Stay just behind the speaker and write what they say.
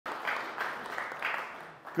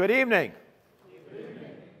Good evening.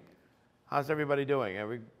 How's everybody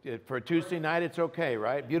doing? For a Tuesday night, it's okay,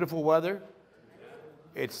 right? Beautiful weather.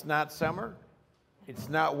 It's not summer. It's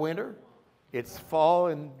not winter. It's fall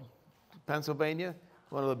in Pennsylvania.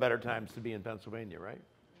 One of the better times to be in Pennsylvania, right?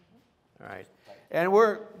 All right. And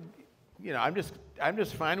I'm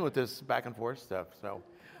just fine with this back and forth stuff. So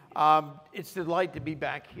it's a delight to be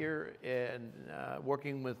back here and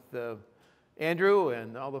working with Andrew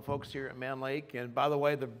and all the folks here at Mann Lake. And by the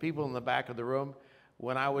way, the people in the back of the room,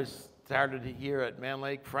 when I was started here at Mann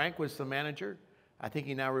Lake, Frank was the manager. I think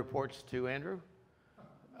he now reports to Andrew.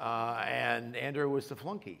 And Andrew was the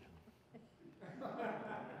flunky.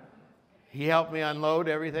 He helped me unload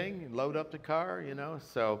everything, load up the car,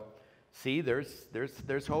 So, see,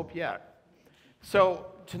 there's hope yet. So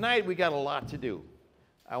tonight we got a lot to do.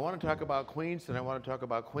 I want to talk about queens and I want to talk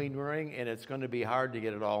about queen rearing, and it's going to be hard to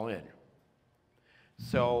get it all in.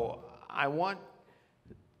 So I want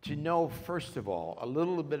to know, first of all, a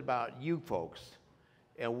little bit about you folks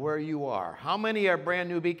and where you are. How many are brand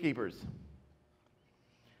new beekeepers?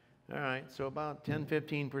 All right, so about 10,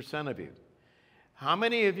 15% of you. How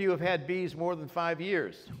many of you have had bees more than 5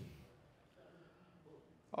 years?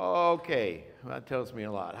 Okay, that tells me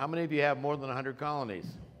a lot. How many of you have more than 100 colonies?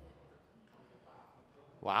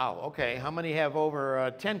 Wow, okay. How many have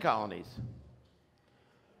over 10 colonies?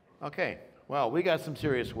 Okay, well, we got some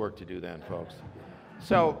serious work to do then, folks.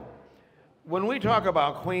 So when we talk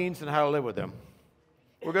about queens and how to live with them,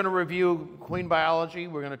 we're going to review queen biology.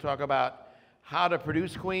 We're going to talk about how to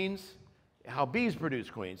produce queens, how bees produce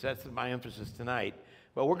queens. That's my emphasis tonight.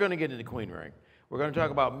 But we're going to get into queen rearing. We're going to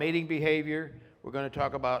talk about mating behavior. We're going to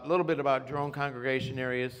talk about a little bit about drone congregation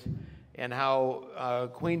areas and how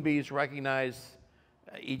queen bees recognize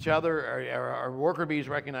each other, or worker bees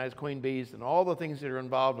recognize queen bees, and all the things that are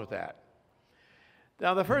involved with that.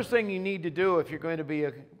 Now, the first thing you need to do if you're going to be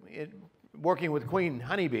working with queen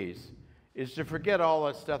honeybees is to forget all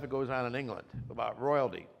that stuff that goes on in England about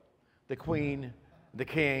royalty, the queen, the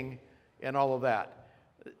king, and all of that.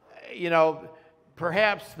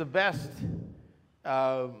 Perhaps the best,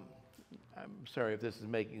 I'm sorry if this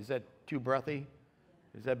is that too breathy?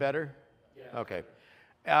 Is that better? Yeah. Okay.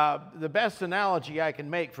 The best analogy I can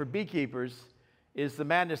make for beekeepers is the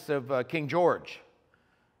madness of King George,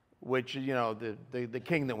 which, the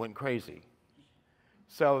king that went crazy.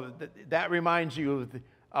 So that reminds you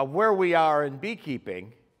of where we are in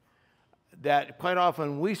beekeeping, that quite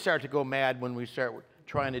often we start to go mad when we start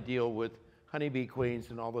trying to deal with honeybee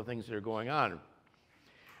queens and all the things that are going on.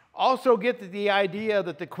 Also get the idea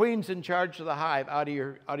that the queen's in charge of the hive out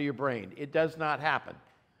of your brain. It does not happen.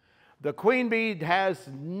 The queen bee has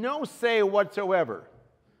no say whatsoever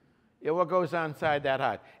in what goes on inside that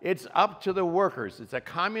hive. It's up to the workers. It's a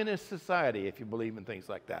communist society, if you believe in things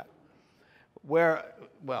like that.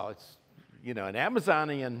 It's, an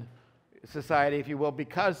Amazonian society, if you will,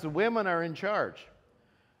 because the women are in charge.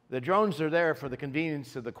 The drones are there for the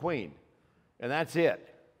convenience of the queen, and that's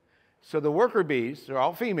it. So the worker bees, they're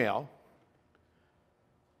all female.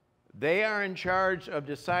 They are in charge of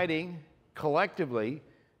deciding collectively,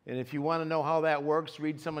 and if you want to know how that works,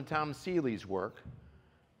 read some of Tom Seeley's work,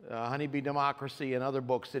 Honeybee Democracy and other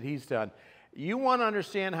books that he's done. You want to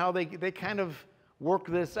understand how they kind of work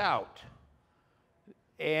this out.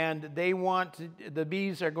 And the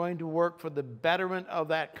bees are going to work for the betterment of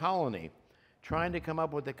that colony, trying to come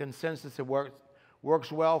up with a consensus that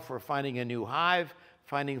works well for finding a new hive,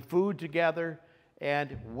 finding food together,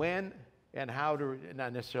 and when and how to,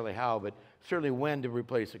 not necessarily how, but certainly when to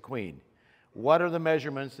replace a queen. What are the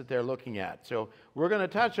measurements that they're looking at? So we're going to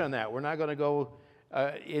touch on that. We're not going to go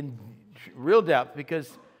in real depth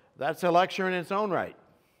because that's a lecture in its own right.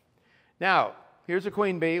 Now, here's a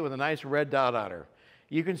queen bee with a nice red dot on her.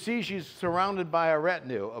 You can see she's surrounded by a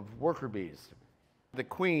retinue of worker bees. The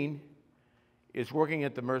queen is working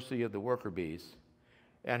at the mercy of the worker bees,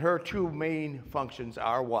 and her two main functions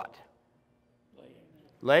are what?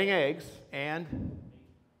 Laying eggs and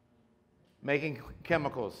making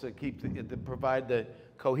chemicals that provide the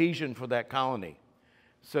cohesion for that colony.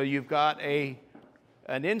 So you've got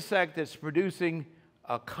an insect that's producing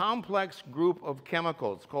a complex group of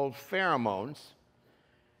chemicals called pheromones.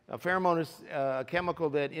 A pheromone is a chemical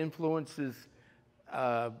that influences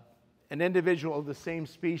an individual of the same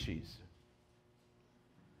species.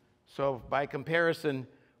 So by comparison,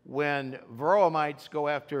 when varroa mites go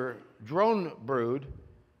after drone brood,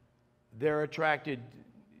 they're attracted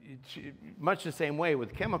much the same way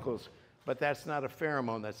with chemicals, but that's not a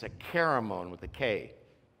pheromone, that's a caromone with a K,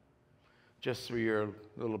 just for your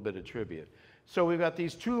little bit of trivia. So we've got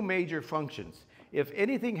these two major functions. If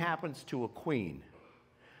anything happens to a queen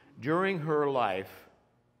during her life,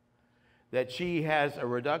 that she has a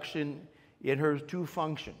reduction in her two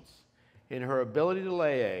functions, in her ability to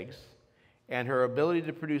lay eggs and her ability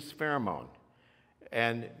to produce pheromone.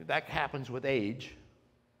 And that happens with age.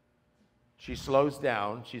 She slows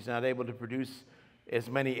down. She's not able to produce as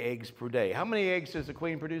many eggs per day. How many eggs does a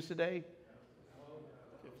queen produce a day?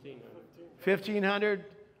 1,500.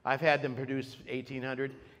 I've had them produce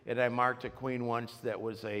 1,800, and I marked a queen once that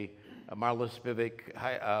was a Marlis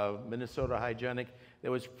Spivak, Minnesota hygienic, that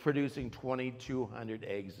was producing 2,200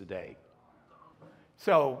 eggs a day.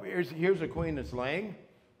 So here's a queen that's laying,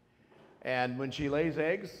 and when she lays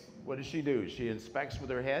eggs, what does she do? She inspects with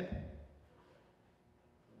her head.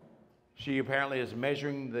 She apparently is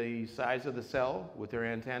measuring the size of the cell with her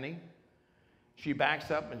antennae. She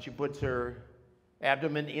backs up and she puts her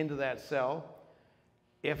abdomen into that cell.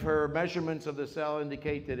 If her measurements of the cell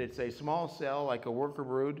indicate that it's a small cell, like a worker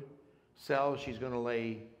brood cell, she's going to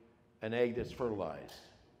lay an egg that's fertilized.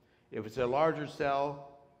 If it's a larger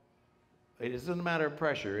cell, it isn't a matter of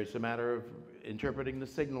pressure, it's a matter of interpreting the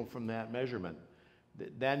signal from that measurement.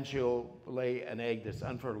 Then she'll lay an egg that's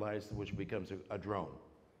unfertilized, which becomes a drone.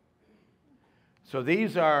 So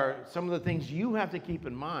these are some of the things you have to keep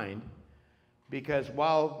in mind, because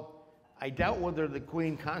while I doubt whether the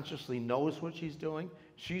queen consciously knows what she's doing,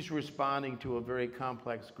 she's responding to a very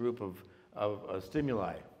complex group of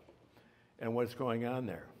stimuli and what's going on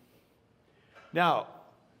there. Now,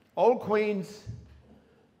 old queens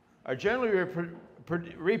are generally are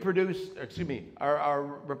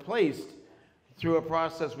replaced through a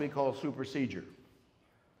process we call supercedure.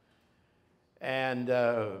 And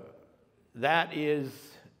that is,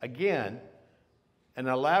 again, an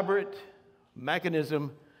elaborate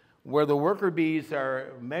mechanism where the worker bees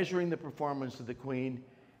are measuring the performance of the queen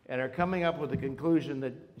and are coming up with the conclusion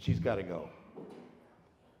that she's got to go.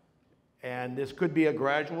 And this could be a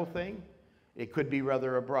gradual thing. It could be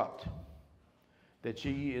rather abrupt, that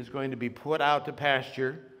she is going to be put out to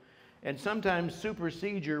pasture. And sometimes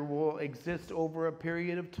supercedure will exist over a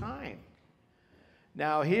period of time.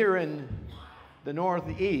 Now, here in the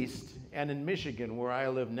Northeast and in Michigan, where I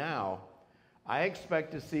live now, I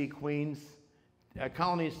expect to see queens,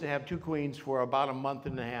 colonies to have two queens for about a month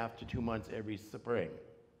and a half to 2 months every spring.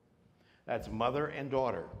 That's mother and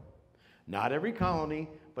daughter. Not every colony,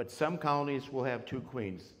 but some colonies will have two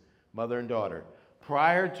queens, mother and daughter.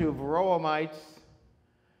 Prior to varroa mites,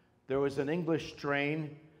 there was an English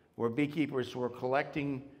strain where beekeepers were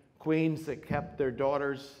collecting queens that kept their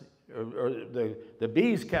daughters, or the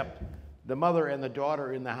bees kept the mother and the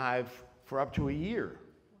daughter in the hive for up to a year.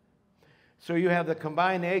 So you have the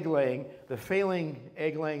combined egg laying, the failing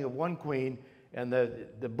egg laying of one queen, and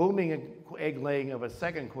the booming egg laying of a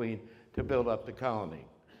second queen to build up the colony.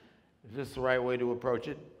 Is this the right way to approach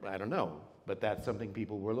it? I don't know, but that's something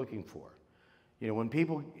people were looking for. You know,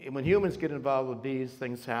 when humans get involved with bees,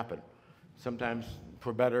 things happen, sometimes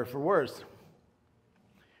for better or for worse.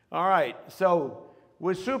 All right, so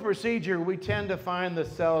with supercedure, we tend to find the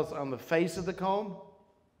cells on the face of the comb,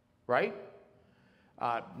 right?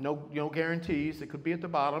 No guarantees. It could be at the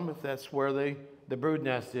bottom if that's where the brood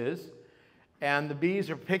nest is. And the bees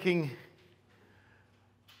are picking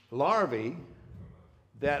larvae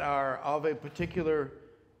that are of a particular,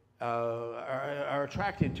 are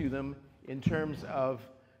attracted to them in terms of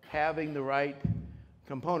having the right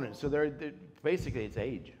components. So they're basically, it's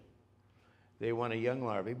age. They want a young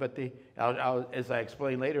larvae, but as I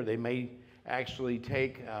explain later, they may actually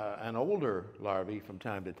take an older larvae from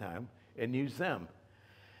time to time and use them.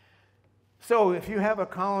 So if you have a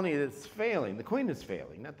colony that's failing, the queen is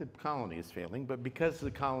failing, not the colony is failing, but because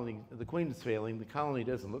the queen is failing, the colony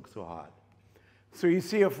doesn't look so hot. So you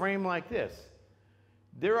see a frame like this.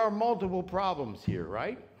 There are multiple problems here,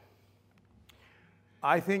 right?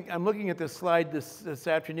 I think, I'm looking at this slide this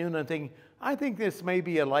afternoon, and I'm thinking, I think this may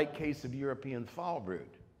be a light case of European foul brood.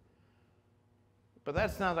 But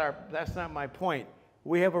that's not my point.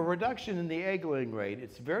 We have a reduction in the egg laying rate.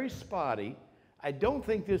 It's very spotty. I don't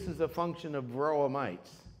think this is a function of varroa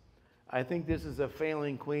mites. I think this is a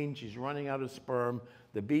failing queen. She's running out of sperm.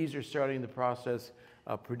 The bees are starting the process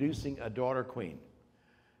of producing a daughter queen.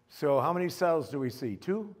 So how many cells do we see?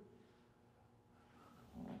 2?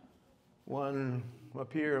 1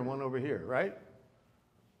 up here and 1 over here, right?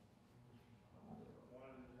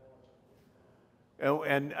 Oh,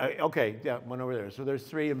 and okay, yeah, 1 over there. So there's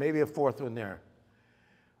 3 and maybe a 4th one there.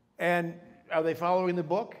 And are they following the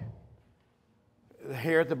book?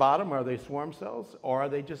 Here at the bottom, are they swarm cells or are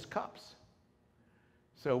they just cups?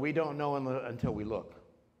 So we don't know until we look.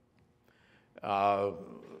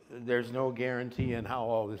 There's no guarantee in how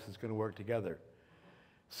all this is going to work together.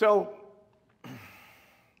 So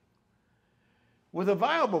With a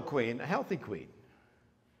viable queen, a healthy queen,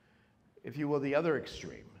 if you will, the other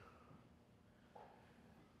extreme,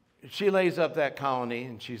 she lays up that colony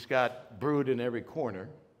and she's got brood in every corner.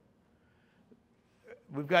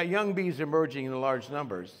 We've got young bees emerging in large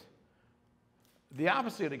numbers. The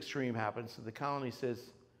opposite extreme happens. So the colony says,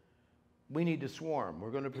 we need to swarm.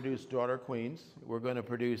 We're going to produce daughter queens. We're going to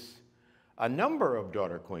produce a number of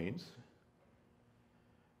daughter queens.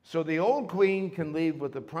 So the old queen can leave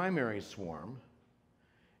with the primary swarm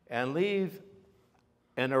and leave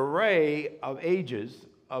an array of ages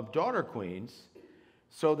of daughter queens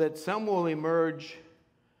so that some will emerge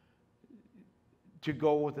to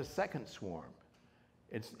go with a second swarm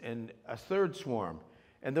and a third swarm.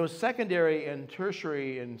 And those secondary and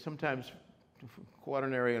tertiary and sometimes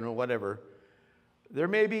quaternary and whatever, there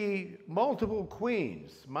may be multiple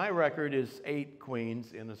queens. My record is 8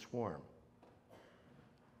 queens in a swarm.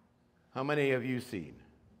 How many have you seen?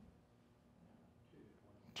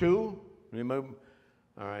 2?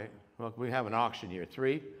 All right. Well, we have an auction here.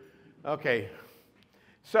 3? Okay.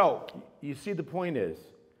 So, you see the point is,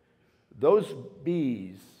 those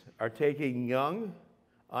bees are taking young,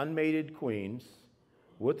 unmated queens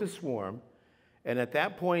with the swarm, and at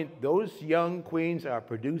that point, those young queens are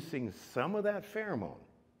producing some of that pheromone.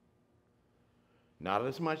 Not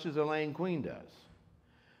as much as a laying queen does.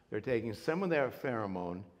 They're taking some of their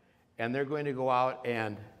pheromone, and they're going to go out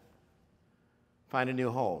and find a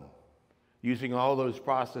new home using all those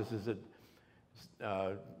processes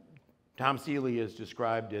that Tom Seeley has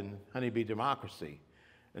described in Honeybee Democracy,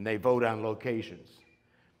 and they vote on locations.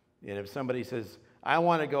 And if somebody says, I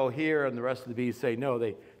want to go here, and the rest of the bees say no,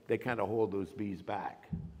 they kind of hold those bees back.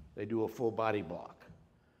 They do a full body block.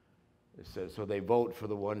 So they vote for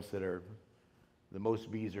the ones that are the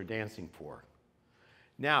most bees are dancing for.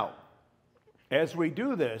 Now, as we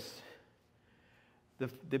do this,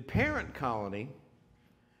 the parent colony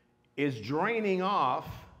is draining off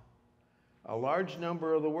a large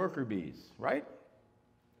number of the worker bees, right?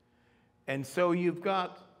 And so you've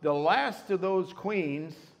got the last of those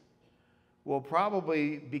queens will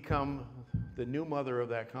probably become the new mother of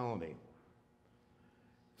that colony.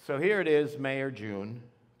 So here it is, May or June,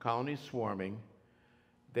 colony's swarming.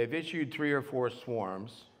 They've issued 3 or 4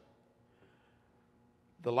 swarms.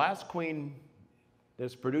 The last queen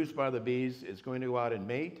that's produced by the bees is going to go out and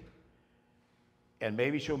mate, and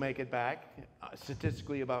maybe she'll make it back.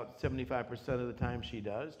 Statistically, about 75% of the time she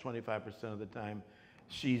does. 25% of the time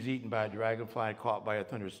she's eaten by a dragonfly, caught by a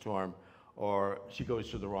thunderstorm, or she goes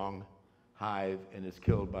to the wrong hive and is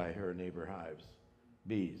killed by her neighbor hives,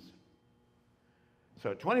 bees.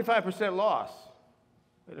 So 25% loss.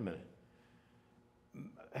 Wait a minute.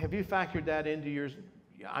 Have you factored that into your,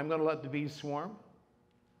 I'm going to let the bees swarm?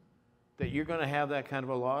 That you're going to have that kind of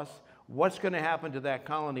a loss? What's going to happen to that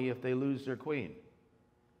colony if they lose their queen?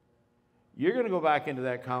 You're going to go back into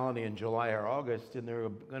that colony in July or August, and there are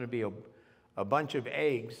going to be a bunch of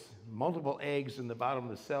eggs, multiple eggs in the bottom of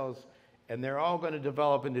the cells, and they're all going to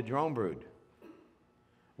develop into drone brood,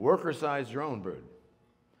 worker-sized drone brood.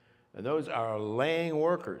 And those are laying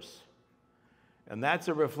workers. And that's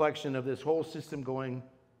a reflection of this whole system going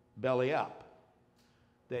belly up,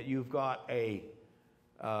 that you've got a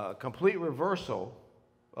complete reversal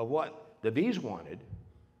of what the bees wanted,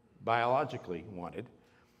 biologically wanted,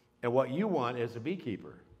 and what you want as a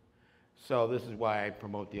beekeeper. So this is why I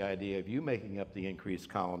promote the idea of you making up the increased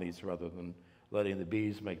colonies rather than letting the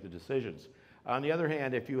bees make the decisions. On the other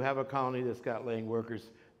hand, if you have a colony that's got laying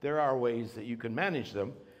workers, there are ways that you can manage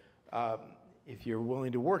them if you're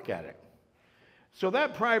willing to work at it. So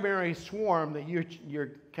that primary swarm that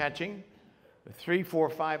you're catching, 3, 4,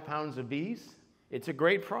 5 pounds of bees, it's a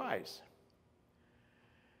great prize.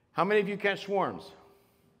 How many of you catch swarms?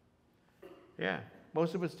 Yeah,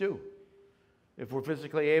 most of us do. If we're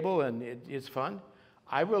physically able and it's fun.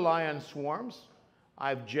 I rely on swarms.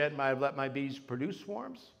 I've let my bees produce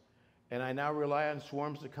swarms, and I now rely on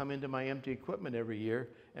swarms to come into my empty equipment every year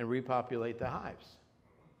and repopulate the hives.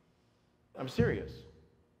 I'm serious.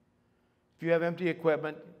 If you have empty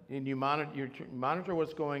equipment and you monitor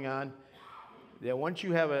what's going on, that once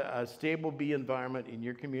you have a stable bee environment in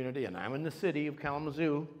your community, and I'm in the city of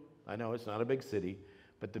Kalamazoo, I know it's not a big city,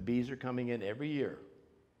 but the bees are coming in every year.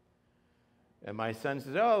 And my son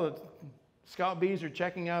says, oh, the scout bees are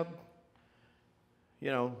checking out,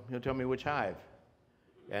 he'll tell me which hive.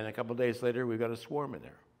 And a couple days later, we've got a swarm in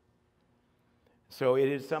there. So it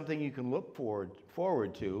is something you can look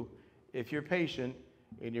forward to if you're patient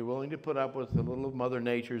and you're willing to put up with a little of Mother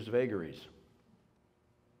Nature's vagaries.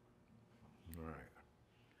 All right.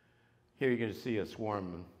 Here you're going to see a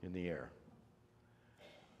swarm in the air.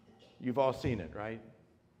 You've all seen it, right?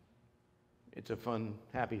 It's a fun,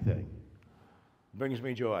 happy thing. Brings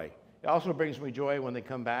me joy. It also brings me joy when they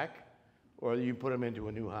come back or you put them into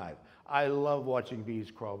a new hive. I love watching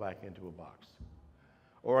bees crawl back into a box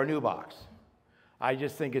or a new box. I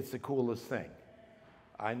just think it's the coolest thing.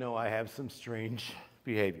 I know I have some strange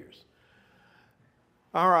behaviors.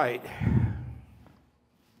 All right.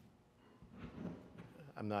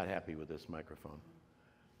 I'm not happy with this microphone.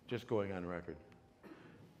 Just going on record.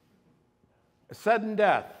 A sudden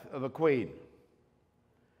death of a queen.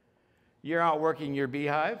 You're out working your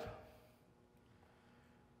beehive,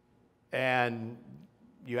 and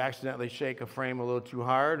you accidentally shake a frame a little too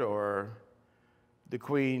hard, or the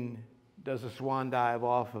queen does a swan dive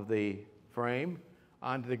off of the frame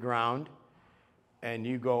onto the ground, and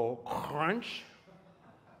you go crunch.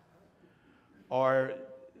 Or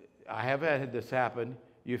I have had this happen.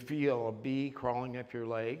 You feel a bee crawling up your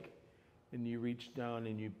leg, and you reach down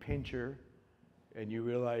and you pinch her, and you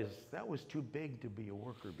realize that was too big to be a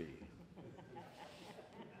worker bee.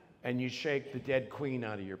 And you shake the dead queen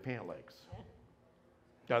out of your pant legs.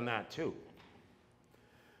 Done that too.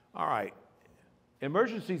 All right.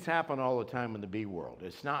 Emergencies happen all the time in the bee world.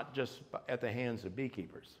 It's not just at the hands of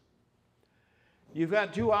beekeepers. You've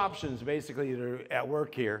got two options basically that are at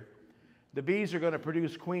work here. The bees are going to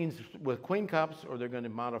produce queens with queen cups, or they're going to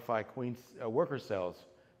modify worker cells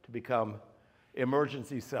to become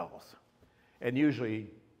emergency cells. And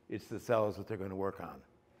usually it's the cells that they're going to work on.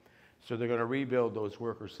 So they're going to rebuild those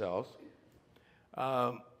worker cells.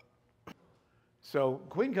 So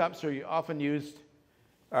queen cups are often used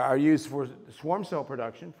for swarm cell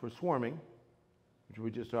production, for swarming, which we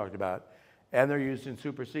just talked about, and they're used in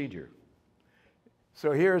supercedure.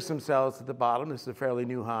 So here are some cells at the bottom. This is a fairly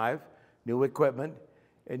new hive, new equipment,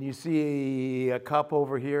 and you see a cup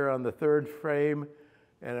over here on the third frame,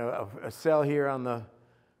 and a cell here on the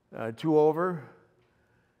two over.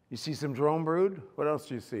 You see some drone brood. What else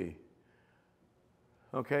do you see?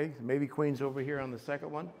 Okay, maybe queens over here on the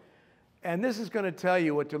second one. And this is going to tell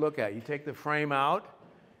you what to look at. You take the frame out,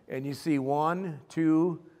 and you see 1,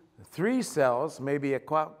 2, 3 cells, maybe a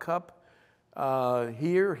cup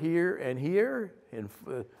here, here, and here. And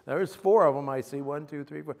there's 4 of them. I see 1, 2,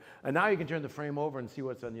 3, 4. And now you can turn the frame over and see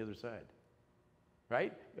what's on the other side.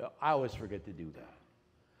 Right? I always forget to do that.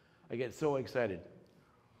 I get so excited.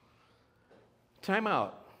 Time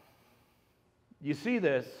out. You see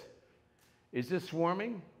this. Is this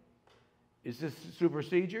swarming? Is this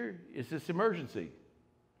supercedure? Is this emergency?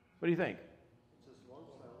 What do you think? It's a swarm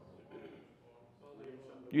cell.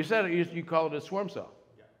 You said it, you call it a swarm cell.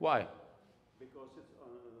 Yeah. Why? Because it's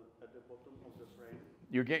at the bottom of the frame.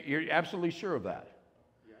 You're absolutely sure of that?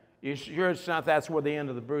 Yeah. You're sure it's not that's where the end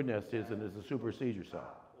of the brood nest is and it's a supercedure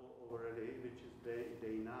cell? Already, which is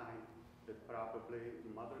day 9, that probably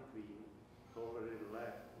mother queen already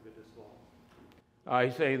left with the swarm.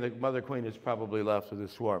 He's saying the mother queen is probably left with a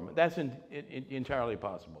swarm. That's entirely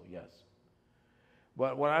possible, yes.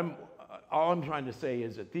 But all I'm trying to say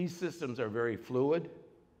is that these systems are very fluid,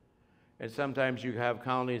 and sometimes you have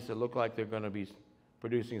colonies that look like they're going to be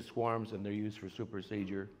producing swarms and they're used for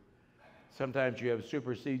supercedure. Sometimes you have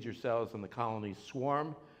supercedure cells and the colonies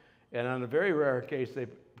swarm, and on a very rare case,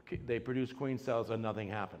 they produce queen cells and nothing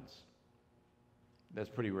happens. That's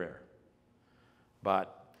pretty rare.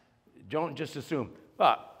 But don't just assume.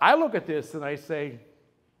 But I look at this and I say,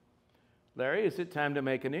 Larry, is it time to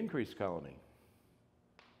make an increased colony?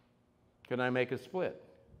 Can I make a split?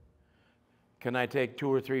 Can I take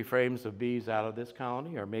 2 or 3 frames of bees out of this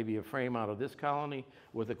colony, or maybe a frame out of this colony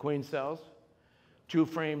with the queen cells, 2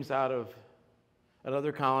 frames out of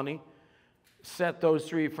another colony, set those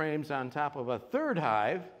 3 frames on top of a third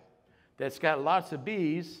hive that's got lots of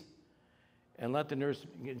bees, and let the nurse,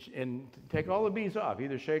 and take all the bees off,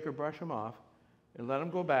 either shake or brush them off, and let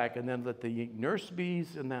them go back, and then let the nurse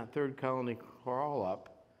bees in that third colony crawl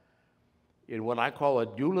up in what I call a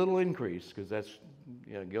Doolittle increase, because that's,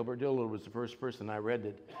 Gilbert Doolittle was the first person I read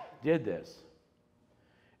that did this.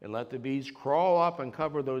 And let the bees crawl up and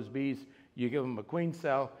cover those bees. You give them a queen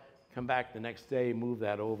cell, come back the next day, move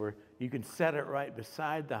that over. You can set it right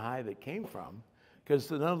beside the hive it came from,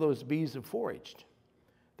 because none of those bees have foraged.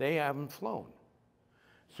 They haven't flown.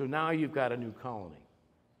 So now you've got a new colony.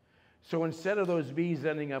 So instead of those bees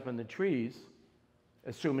ending up in the trees,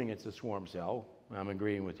 assuming it's a swarm cell, I'm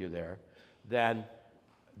agreeing with you there, then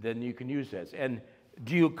you can use this. And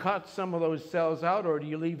do you cut some of those cells out, or do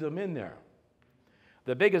you leave them in there?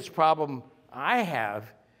 The biggest problem I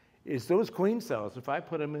have is those queen cells, if I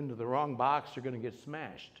put them into the wrong box, they're going to get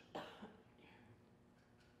smashed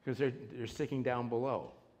because they're sticking down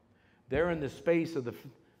below. They're in the space of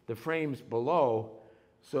the frames below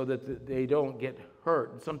so that they don't get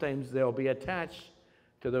hurt. And sometimes they'll be attached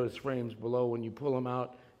to those frames below. When you pull them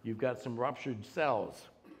out, you've got some ruptured cells.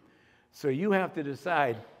 So you have to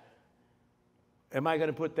decide, am I going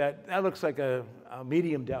to put that looks like a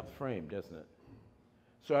medium depth frame, doesn't it?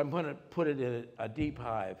 So I'm going to put it in a deep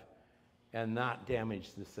hive and not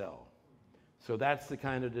damage the cell. So that's the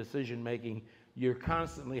kind of decision making you're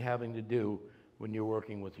constantly having to do when you're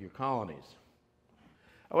working with your colonies.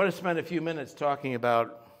 I want to spend a few minutes talking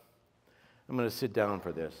about, I'm going to sit down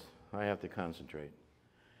for this. I have to concentrate.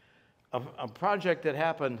 A project that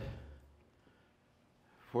happened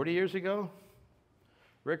 40 years ago.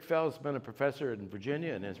 Rick Fell's been a professor in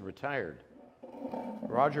Virginia and is retired.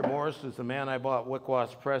 Roger Morris is the man I bought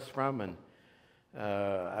Wickwasp Press from, and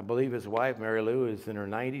I believe his wife, Mary Lou, is in her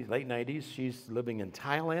 90s, late 90s. She's living in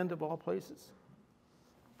Thailand, of all places.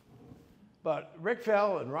 But Rick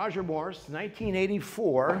Fell and Roger Morris,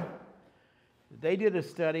 1984, they did a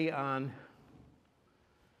study on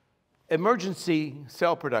emergency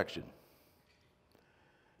cell production.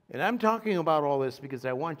 And I'm talking about all this because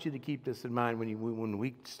I want you to keep this in mind when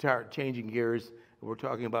we start changing gears and we're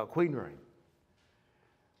talking about queen rearing.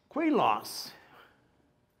 Queen loss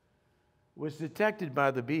was detected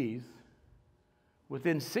by the bees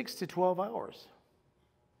within 6 to 12 hours.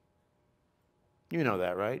 You know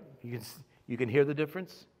that, right? You can hear the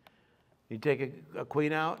difference. You take a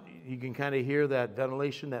queen out, you can kind of hear that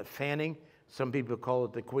ventilation, that fanning. Some people call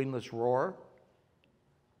it the queenless roar.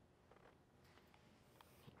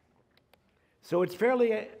 So it's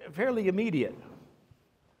fairly immediate.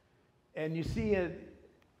 And you see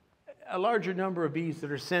a larger number of bees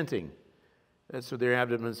that are scenting. So their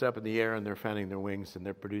abdomen's up in the air and they're fanning their wings and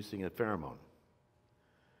they're producing a pheromone.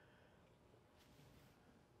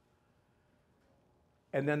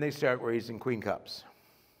 And then they start raising queen cups.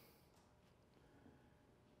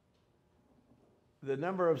 The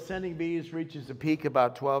number of sending bees reaches a peak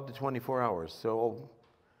about 12 to 24 hours. So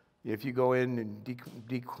if you go in and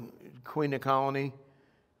queen a colony,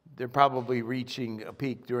 they're probably reaching a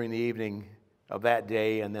peak during the evening of that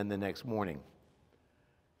day and then the next morning.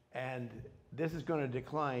 And this is going to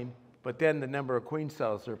decline, but then the number of queen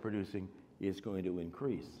cells they're producing is going to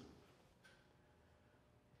increase.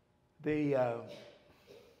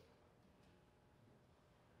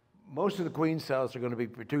 Most of the queen cells are going to be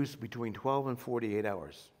produced between 12 and 48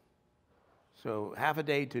 hours. So half a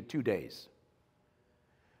day to 2 days.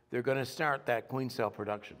 They're going to start that queen cell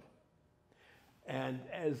production. And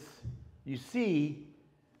as you see,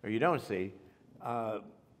 or you don't see,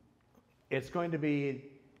 it's going to be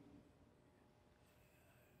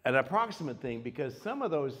an approximate thing because some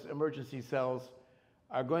of those emergency cells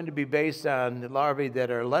are going to be based on larvae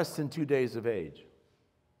that are less than 2 days of age.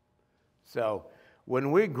 So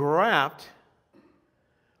when we graft,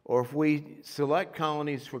 or if we select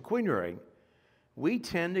colonies for queen rearing, we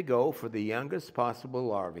tend to go for the youngest possible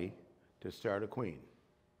larvae to start a queen.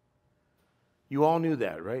 You all knew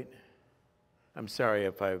that, right? I'm sorry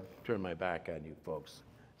if I've turned my back on you folks.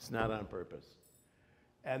 It's not on purpose.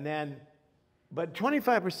 And then, but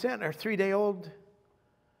 25% are 3-day-old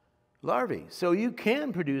larvae. So you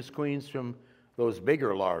can produce queens from those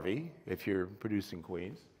bigger larvae if you're producing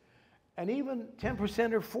queens. And even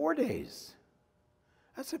 10% are 4 days.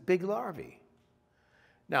 That's a big larvae.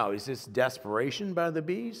 Now, is this desperation by the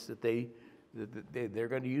bees that they're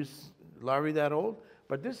going to use larvae that old?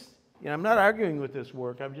 But this, I'm not arguing with this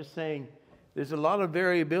work. I'm just saying there's a lot of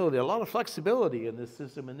variability, a lot of flexibility in this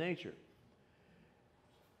system in nature.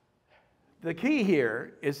 The key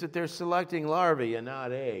here is that they're selecting larvae and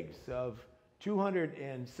not eggs. Of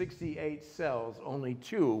 268 cells, only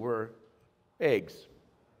 2 were eggs.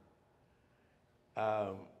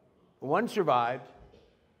 One survived,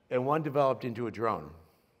 and one developed into a drone.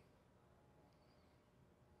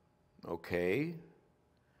 Okay,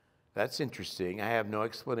 that's interesting. I have no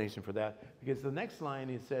explanation for that because the next line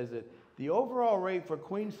it says that the overall rate for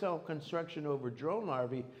queen cell construction over drone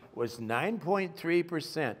larvae was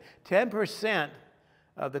 9.3%. 10%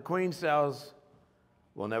 of the queen cells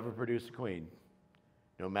will never produce a queen.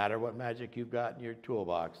 No matter what magic you've got in your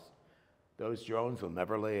toolbox, those drones will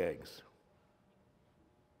never lay eggs.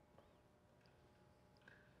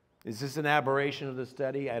 Is this an aberration of the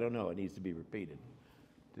study? I don't know. It needs to be repeated.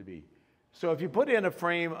 So if you put in a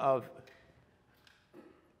frame of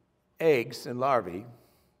eggs and larvae,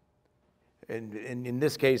 and in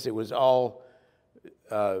this case it was all,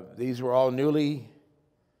 these were all newly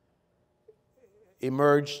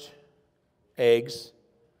emerged eggs,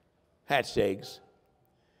 hatched eggs.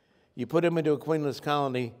 You put them into a queenless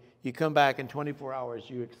colony, you come back in 24 hours,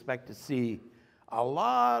 you expect to see a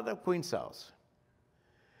lot of queen cells.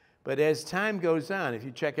 But as time goes on, if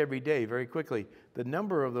you check every day very quickly, the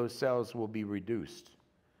number of those cells will be reduced.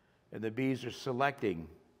 And the bees are selecting,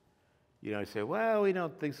 you know, say, well, we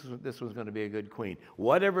don't think this one's going to be a good queen.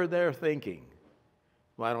 Whatever they're thinking.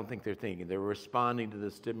 Well, I don't think they're thinking. They're responding to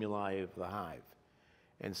the stimuli of the hive.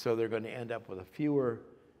 And so they're going to end up with a fewer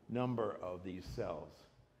number of these cells.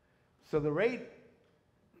 So the rate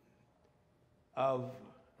of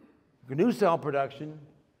new cell production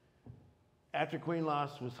after queen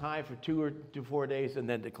loss was high for 2 to 4 days and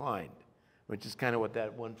then declined, which is kind of what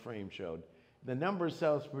that one frame showed. The number of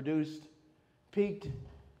cells produced peaked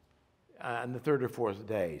on the 3rd or 4th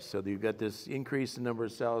day. So you've got this increase in number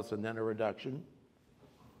of cells and then a reduction.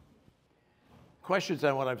 Questions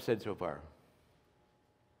on what I've said so far?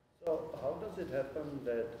 So how does it happen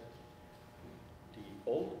that the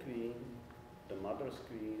old queen, the mother's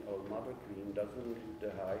queen or mother queen doesn't leave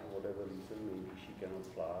the hive, whatever reason, maybe she cannot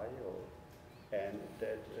fly, or, and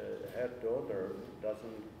that her daughter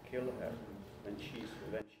doesn't kill her when she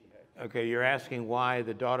has? Okay, you're asking why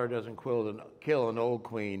the daughter doesn't kill an old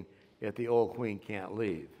queen if the old queen can't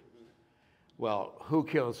leave. Well, who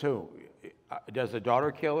kills who? Does the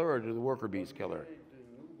daughter kill her or do the worker bees kill her? The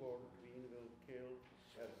newborn queen will kill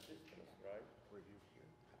her sisters,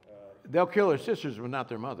 right? They'll kill her sisters, but not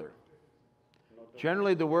their mother.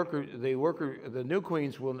 Generally, the new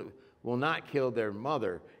queens will not kill their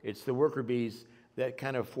mother. It's the worker bees that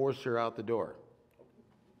kind of force her out the door.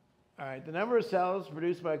 All right, the number of cells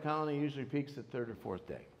produced by a colony usually peaks at 3rd or 4th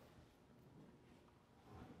day.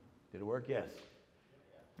 Did it work? Yes.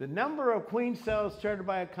 The number of queen cells started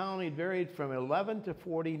by a colony varied from 11 to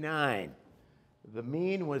 49. The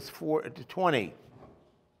mean was 4 to 20.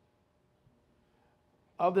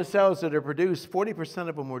 Of the cells that are produced, 40%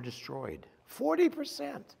 of them were destroyed.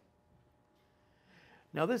 40%.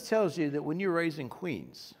 Now this tells you that when you're raising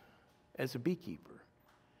queens as a beekeeper,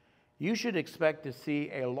 you should expect to see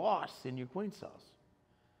a loss in your queen cells,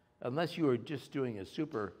 unless you are just doing a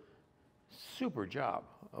super job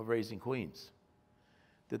of raising queens.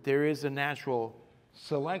 That there is a natural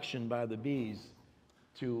selection by the bees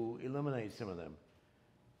to eliminate some of them.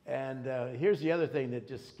 And here's the other thing that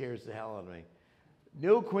just scares the hell out of me.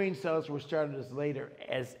 New queen cells were started as later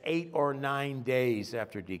as 8 or 9 days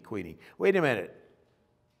after dequeening. Wait a minute.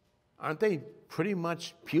 Aren't they pretty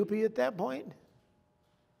much pupae at that point?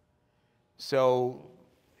 So,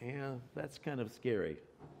 yeah, that's kind of scary.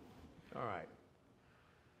 All right.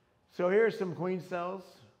 So here's some queen cells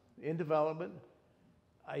in development.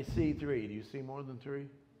 I see 3. Do you see more than 3?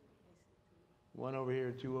 1 over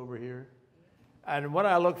here, 2 over here. And what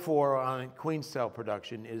I look for on queen cell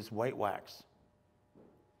production is white wax.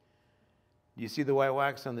 Do you see the white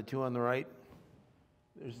wax on the 2 on the right?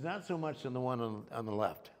 There's not so much on the one on the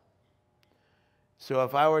left. So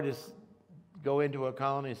if I were to go into a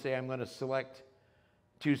colony and say I'm going to select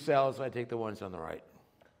 2 cells, I take the ones on the right.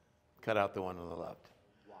 Cut out the one on the left.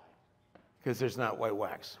 Why? Because there's not white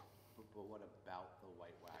wax. But what about the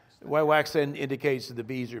white wax? White wax then indicates that the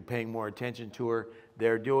bees are paying more attention to her.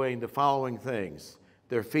 They're doing the following things.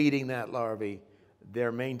 They're feeding that larvae.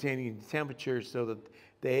 They're maintaining the temperature so that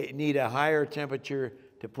they need a higher temperature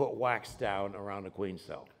to put wax down around a queen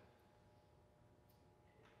cell.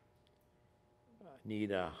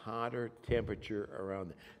 Need a hotter temperature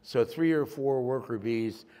around it. So 3 or 4 worker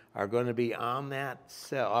bees are going to be on that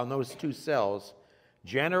cell, on those 2 cells,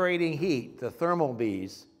 generating heat, the thermal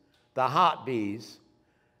bees, the hot bees.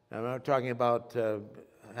 I'm not talking about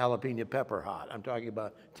jalapeno pepper hot. I'm talking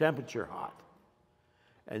about temperature hot.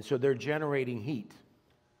 And so they're generating heat.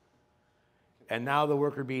 And now the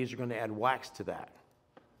worker bees are going to add wax to that.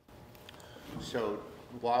 So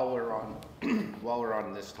while we're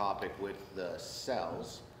on this topic with the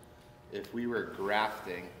cells, if we were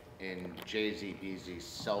grafting in JZBZ's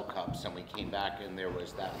cell cups and we came back and there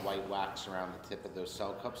was that white wax around the tip of those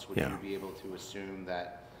cell cups, would you be able to assume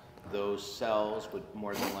that those cells would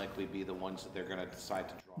more than likely be the ones that they're going to decide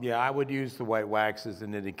to draw? Yeah, I would use the white wax as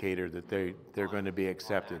an indicator that they're going to be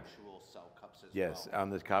accepted. On actual cell cups as yes, well. on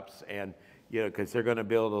the cups, and because they're going to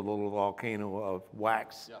build a little volcano of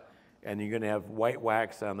wax. Yep. And you're going to have white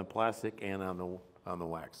wax on the plastic and on the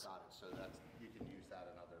wax. Got it. So you can use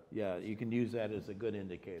that in other. Yeah, you can use that as a good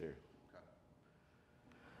indicator.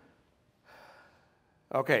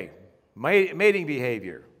 Okay, mating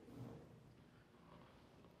behavior.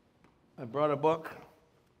 I brought a book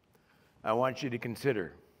I want you to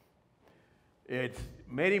consider. It's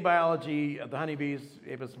Mating Biology of the Honeybees,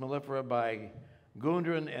 Apis mellifera, by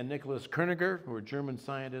Gundren and Nicholas Kerniger, who are German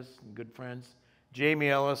scientists and good friends. Jamie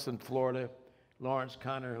Ellis in Florida, Lawrence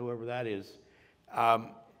Connor, whoever that is.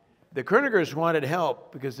 The Kernigers wanted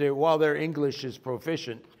help because while their English is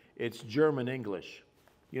proficient, It's German English.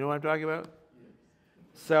 You know what I'm talking about?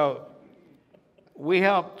 So we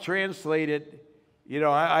help translate it. You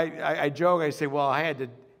know, I joke, I say, well, I had to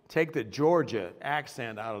take the Georgia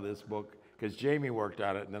accent out of this book because Jamie worked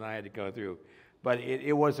on it, and then I had to go through. But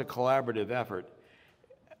it was a collaborative effort.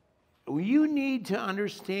 You need to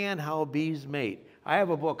understand how bees mate. I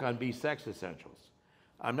have a book on bee sex essentials.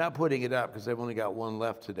 I'm not putting it up because I've only got one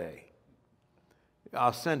left today.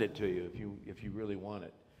 I'll send it to you if you really want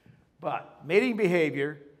it. But mating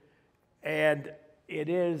behavior, and it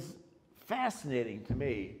is fascinating to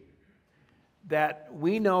me that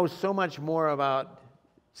we know so much more about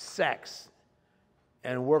sex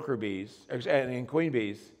and worker bees and queen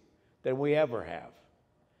bees than we ever have.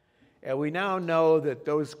 And we now know that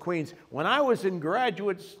those queens, when I was in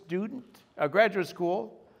graduate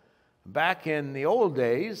school, back in the old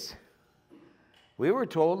days, we were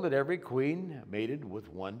told that every queen mated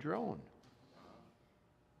with one drone.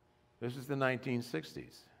 This is the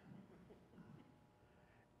 1960s.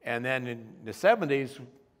 And then in the 70s,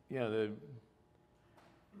 you know,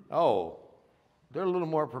 they're a little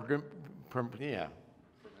more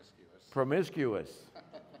promiscuous.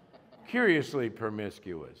 Curiously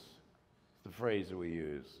promiscuous, the phrase that we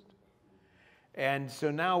used. And so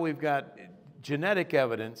now we've got genetic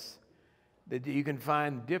evidence that you can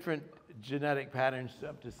find different genetic patterns,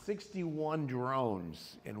 up to 61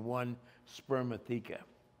 drones in one spermatheca.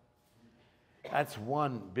 That's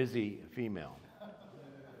one busy female.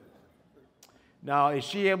 Now, is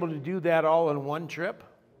she able to do that all in one trip?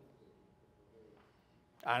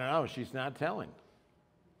 I don't know, she's not telling.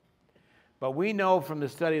 But we know from the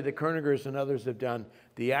study that Kernigers and others have done,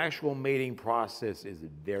 the actual mating process is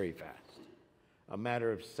very fast, a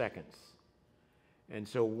matter of seconds. And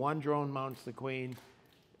so one drone mounts the queen,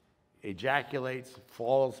 ejaculates,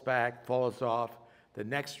 falls back, falls off. The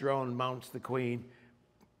next drone mounts the queen.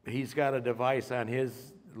 He's got a device on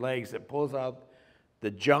his legs that pulls out the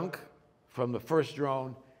junk from the first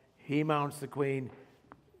drone. He mounts the queen,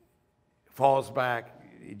 falls back,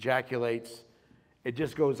 ejaculates. It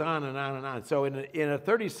just goes on and on and on. So in a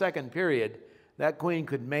 30-second period, that queen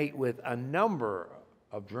could mate with a number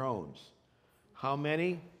of drones. How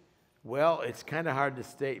many? Well, it's kind of hard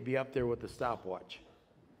to be up there with the stopwatch.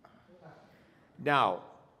 Now,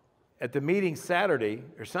 at the meeting Saturday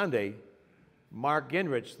or Sunday, Mark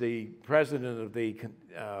Gingrich, the president of the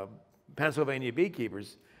Pennsylvania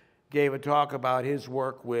Beekeepers, gave a talk about his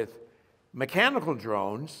work with mechanical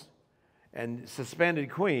drones and suspended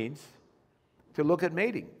queens to look at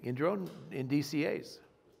mating in DCAs.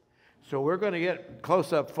 So we're going to get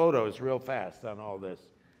close-up photos real fast on all this.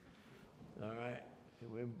 All right,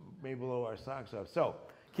 we may blow our socks off. So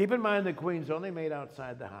keep in mind the queens only mate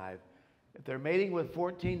outside the hive. If they're mating with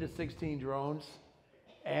 14 to 16 drones,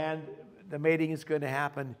 and the mating is going to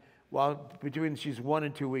happen between she's 1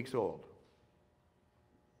 and 2 weeks old.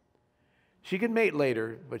 She can mate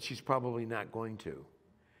later, but she's probably not going to.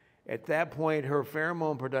 At that point, her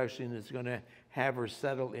pheromone production is going to have her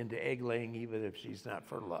settle into egg laying even if she's not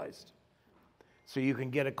fertilized. So you can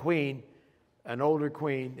get a queen, an older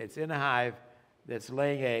queen that's in a hive that's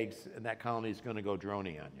laying eggs, and that colony is going to go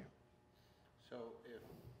droning on you. So if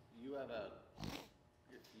you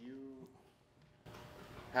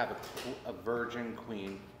have a virgin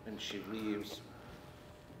queen and she leaves,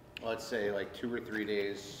 let's say like 2 or 3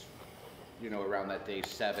 days, you know, around that day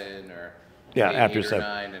 7 or after 8 or 7.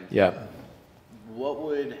 9, and what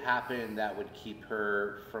would happen that would keep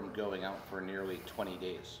her from going out for nearly 20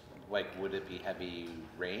 days? Like, would it be heavy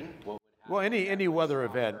rain? What would happen? Well, any weather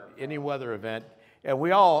event, and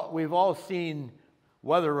we've all seen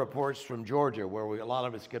weather reports from Georgia where a lot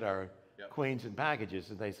of us get our queens in packages,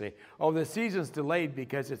 and they say, oh, the season's delayed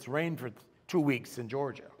because it's rained for 2 weeks in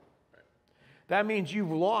Georgia. Right. That means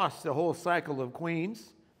you've lost the whole cycle of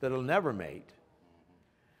queens that'll never mate.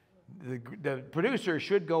 The producer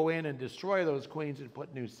should go in and destroy those queens and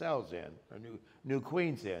put new cells in, or new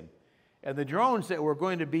queens in. And the drones that were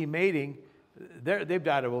going to be mating, they've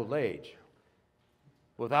died of old age,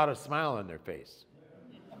 without a smile on their face.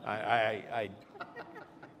 I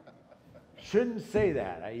shouldn't say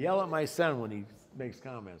that. I yell at my son when he makes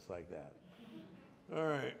comments like that.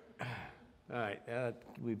 All right,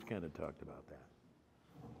 we've kind of talked about that.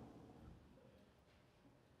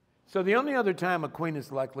 So the only other time a queen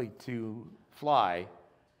is likely to fly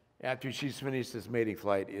after she's finished this mating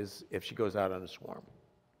flight is if she goes out on a swarm.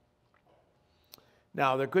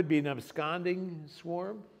 Now, there could be an absconding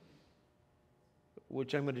swarm,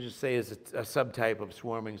 which I'm going to just say is a subtype of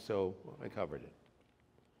swarming, so I covered it.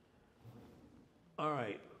 All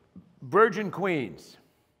right, virgin queens.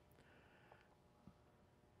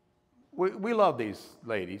 we love these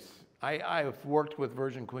ladies. I've worked with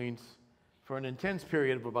virgin queens for an intense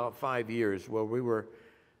period of about 5 years where we were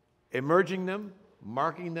emerging them,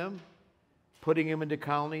 marking them, putting them into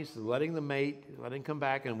colonies, letting them mate, letting them come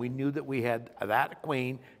back, and we knew that we had that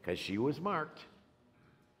queen because she was marked.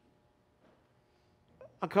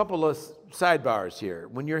 A couple of sidebars here.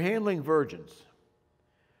 When you're handling virgins,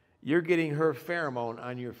 you're getting her pheromone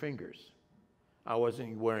on your fingers. I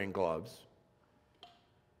wasn't wearing gloves.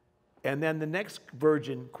 And then the next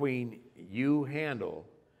virgin queen you handle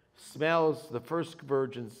smells the first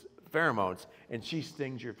virgin's pheromones, and she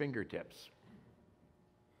stings your fingertips.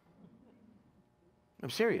 I'm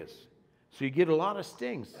serious. So you get a lot of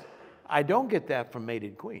stings. I don't get that from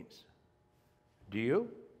mated queens. Do you?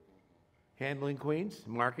 Handling queens,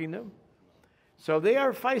 marking them? So they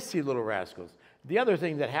are feisty little rascals. The other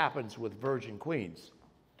thing that happens with virgin queens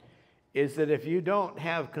is that if you don't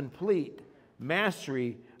have complete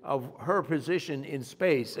mastery of her position in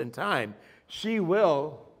space and time, she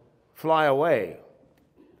will fly away.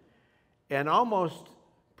 And almost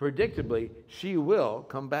predictably, she will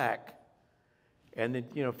come back. And then,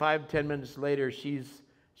 5-10 minutes later,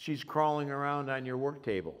 she's crawling around on your work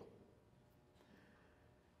table.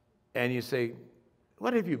 And you say,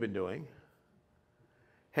 what have you been doing?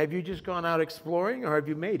 Have you just gone out exploring, or have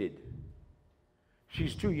you mated?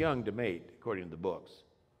 She's too young to mate, according to the books.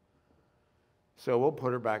 So we'll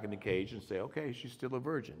put her back in the cage and say, okay, she's still a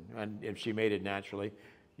virgin. And if she mated naturally,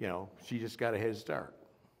 she just got a head start.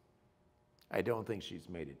 I don't think she's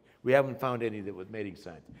mated. We haven't found any that with mating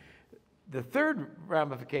signs. The third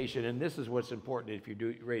ramification, and this is what's important if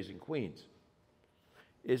you're raising queens,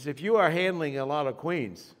 is if you are handling a lot of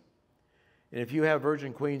queens, and if you have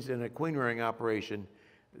virgin queens in a queen rearing operation,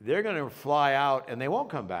 they're going to fly out and they won't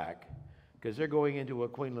come back because they're going into a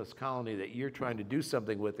queenless colony that you're trying to do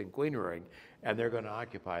something with in queen rearing, and they're going to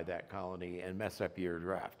occupy that colony and mess up your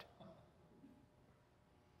draft.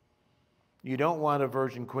 You don't want a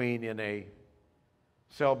virgin queen in a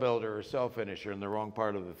cell builder or cell finisher in the wrong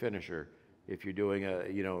part of the finisher if you're doing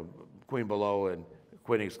a, queen below and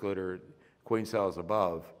queen excluder, queen cells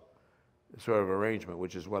above sort of arrangement,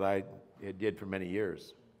 which is what I did for many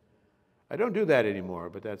years. I don't do that anymore,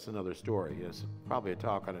 but that's another story. It's probably a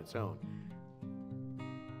talk on its own.